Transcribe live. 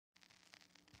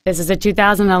This is a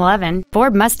 2011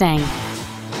 Ford Mustang.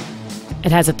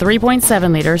 It has a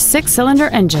 3.7-liter six-cylinder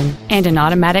engine and an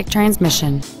automatic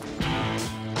transmission.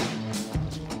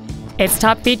 Its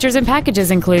top features and packages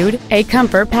include a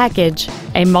comfort package,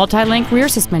 a multi-link rear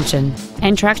suspension,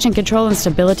 and traction control and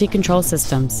stability control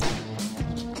systems.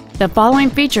 The following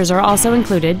features are also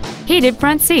included: heated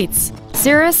front seats,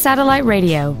 Sirius satellite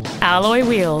radio, alloy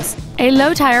wheels, a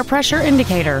low tire pressure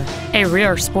indicator, a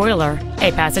rear spoiler,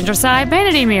 a passenger side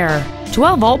vanity mirror,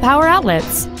 12-volt power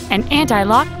outlets, an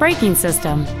anti-lock braking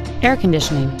system, air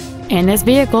conditioning, and this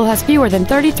vehicle has fewer than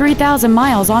 33,000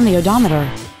 miles on the odometer.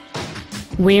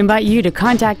 We invite you to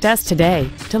contact us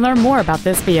today to learn more about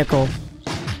this vehicle.